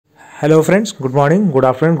Hello friends, good morning, good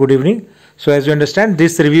afternoon, good evening. So as you understand,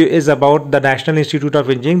 this review is about the National Institute of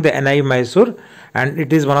Engineering, the NIE Mysore, and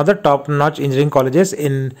it is one of the top-notch engineering colleges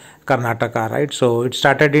in Karnataka, right? So it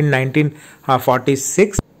started in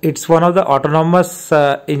 1946. It's one of the autonomous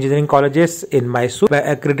engineering colleges in Mysore,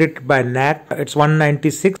 accredited by NAC. It's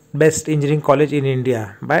 196th best engineering college in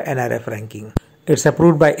India by NRF ranking. It's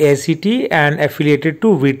approved by AICTE and affiliated to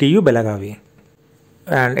VTU Belagavi.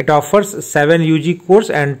 And it offers 7 UG course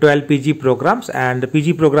and 12 PG programs, and the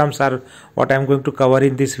PG programs are what I am going to cover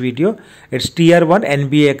in this video. It's tier 1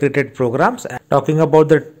 NBA accredited programs. Talking about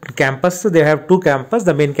the campus, they have two campuses.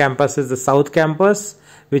 The main campus is the South Campus,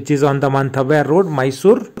 which is on the Manthabya Road,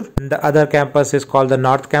 Mysore. And the other campus is called the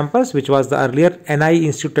North Campus, which was the earlier NIE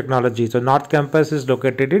Institute of Technology. So North Campus is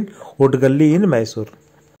located in Udgalli in Mysore.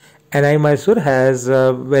 NIE Mysore has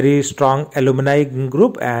a very strong alumni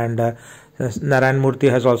group, and Narayan Murthy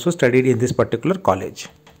has also studied in this particular college,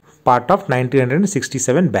 part of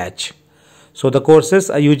 1967 batch. So the courses,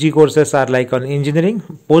 UG courses are like on engineering.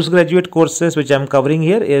 Postgraduate courses which I am covering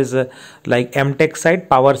here is like mtech side,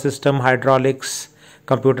 power system, hydraulics,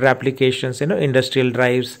 computer applications, industrial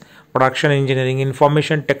drives, production engineering,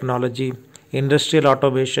 information technology, industrial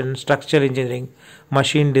automation, structural engineering,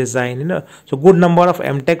 machine design, so good number of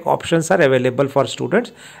mtech options are available for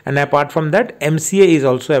students. And apart from that, MCA is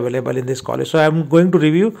also available in this college. So I am going to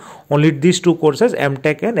review only these two courses,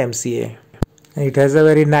 mtech and MCA. It has a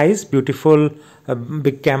very nice, beautiful,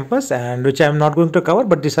 big campus, and which I am not going to cover,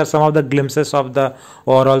 but these are some of the glimpses of the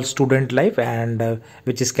overall student life, and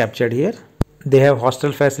which is captured here. They have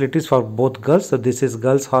hostel facilities for both girls. So this is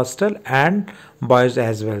girls hostel and boys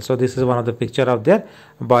as well. So this is one of the picture of their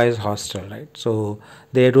boys hostel, right? So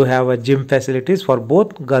they do have a gym facilities for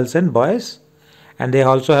both girls and boys, and they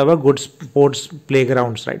also have a good sports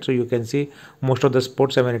playgrounds, right? So you can see most of the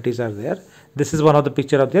sports amenities are there. This is one of the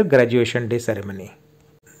picture of their graduation day ceremony.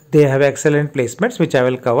 They have excellent placements, which I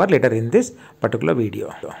will cover later in this particular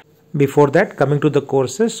video. Before that, coming to the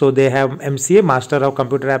courses, so they have MCA, Master of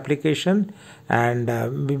Computer Application,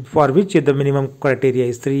 and for which the minimum criteria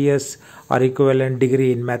is 3 years or equivalent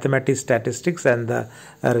degree in mathematics, statistics, and the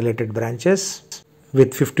related branches,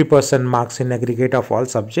 with 50% marks in aggregate of all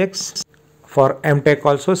subjects. For MTech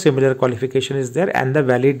also similar qualification is there, and the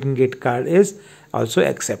valid gate card is also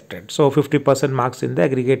accepted. So 50% marks in the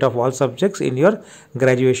aggregate of all subjects in your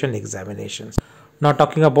graduation examinations. Now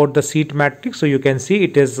talking about the seat matrix, so you can see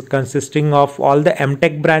it is consisting of all the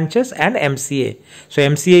MTech branches and MCA. So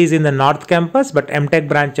MCA is in the North Campus, but MTech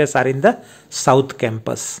branches are in the South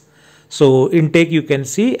Campus. So intake you can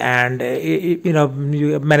see, and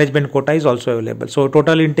management quota is also available. So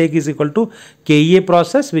total intake is equal to KEA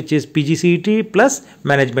process, which is pgcet plus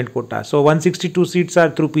management quota. So 162 seats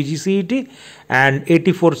are through pgcet and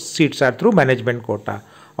 84 seats are through management quota,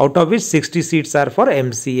 out of which 60 seats are for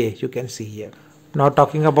MCA. You can see here. Now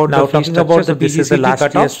talking about the this is the last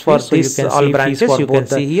cutoff for this all branches you can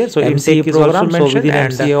see here. So MCA is also mentioned,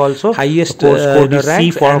 and MCA also highest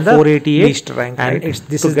rank for 488 least rank, and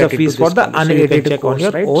this is the fees for the unaided course,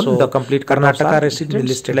 right? So the complete Karnataka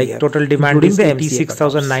residents, like total demand is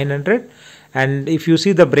 86,900, and if you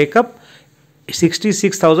see the breakup,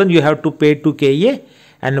 66,000 you have to pay to KA,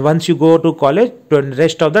 and once you go to college,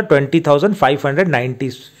 rest of the 20,590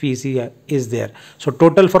 fees is there. So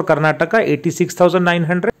total for Karnataka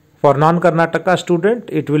 86,900. For non-Karnataka student,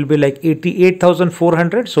 it will be like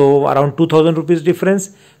 88,400. So around 2,000 rupees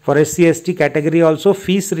difference. For SC/ST category also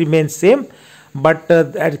fees remain same, but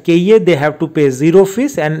at KA they have to pay 0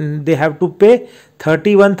 fees, and they have to pay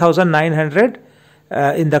 31,900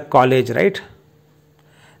 in the college, right?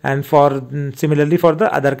 And for similarly for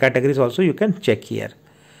the other categories also you can check here.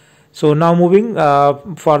 So now moving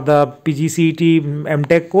for the PGCET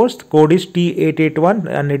MTech course, code is T881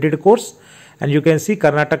 unaided course, and you can see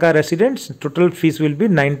Karnataka residents total fees will be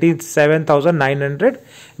 97,900,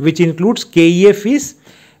 which includes KEA fees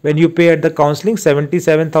when you pay at the counseling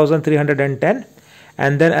 77,310,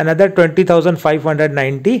 and then another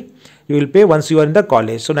 20,590 you will pay once you are in the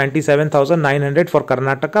college. So 97,900 for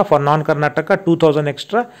Karnataka. For non-Karnataka 2,000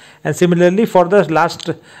 extra, and similarly for the last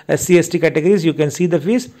SC/ST categories you can see the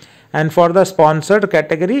fees. And for the sponsored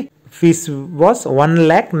category, fees was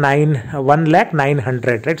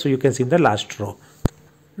 1,900,000, right? So you can see in the last row.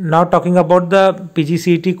 Now talking about the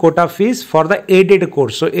PGCET quota fees for the aided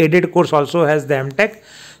course. So aided course also has the MTech.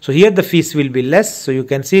 So here the fees will be less. So you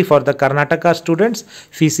can see for the Karnataka students,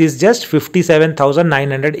 fees is just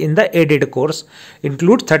 57,900 in the aided course,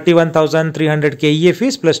 includes 31,300 KEA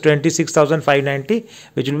fees plus 26,590,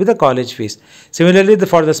 which will be the college fees. Similarly,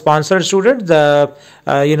 for the sponsored students, the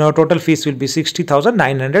total fees will be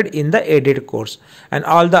 60,900 in the aided course, and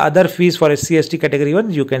all the other fees for SC/ST category 1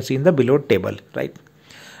 you can see in the below table, right?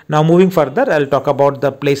 Now moving further, I'll talk about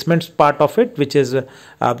the placements part of it, which is the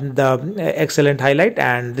excellent highlight.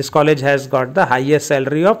 And this college has got the highest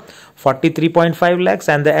salary of 43.5 lakhs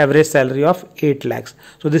and the average salary of 8 lakhs.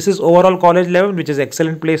 So this is overall college level, which is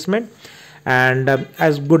excellent placement. And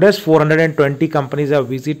as good as 420 companies have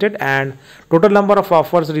visited, and total number of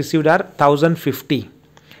offers received are 1050,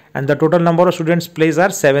 and the total number of students placed are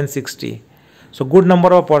 760. So good number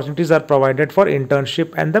of opportunities are provided for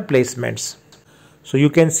internship and the placements. So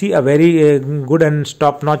you can see a very good and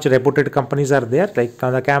top-notch reputed companies are there, like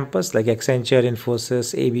on the campus, like Accenture,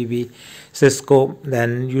 Infosys, ABB, Cisco.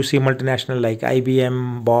 Then you see multinational like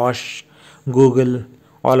IBM, Bosch, Google.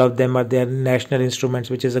 All of them are there. National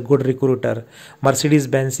Instruments, which is a good recruiter.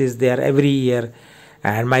 Mercedes-Benz is there every year,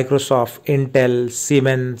 and Microsoft, Intel,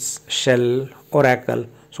 Siemens, Shell, Oracle.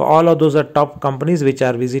 So all of those are top companies which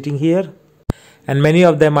are visiting here. And many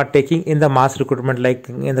of them are taking in the mass recruitment, like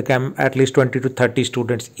in the camp at least 20 to 30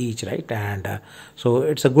 students each, right? And so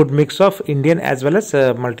it's a good mix of Indian as well as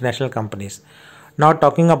multinational companies. Now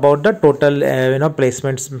talking about the total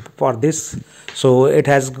placements for this, so it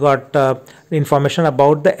has got information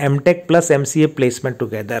about the mtech plus MCA placement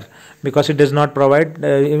together, because it does not provide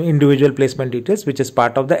individual placement details, which is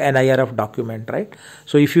part of the NIRF document, right?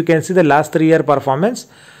 So if you can see the last 3-year performance,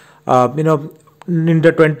 in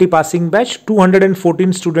the 20 passing batch,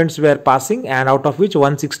 214 students were passing, and out of which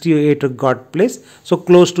 168 got placed. So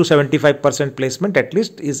close to 75% placement at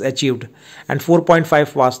least is achieved, and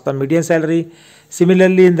 4.5 was the median salary.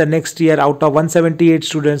 Similarly, in the next year, out of 178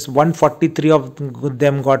 students, 143 of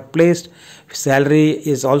them got placed. Median salary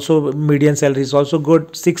is also good,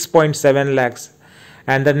 6.7 lakhs.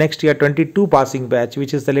 And the next year 22 passing batch,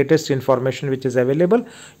 which is the latest information which is available,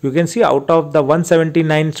 you can see out of the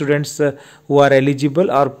 179 students who are eligible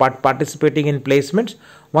or participating in placements,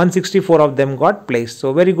 164 of them got placed.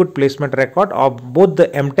 So very good placement record of both the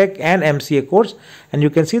MTech and MCA course, and you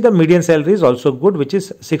can see the median salary is also good, which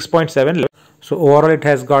is 6.7. So overall it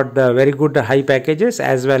has got the very good high packages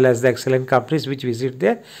as well as the excellent companies which visit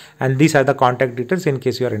there, and these are the contact details in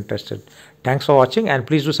case you are interested. Thanks for watching, and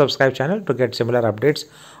please do subscribe channel to get similar updates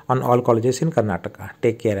on all colleges in Karnataka.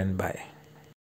 Take care and bye.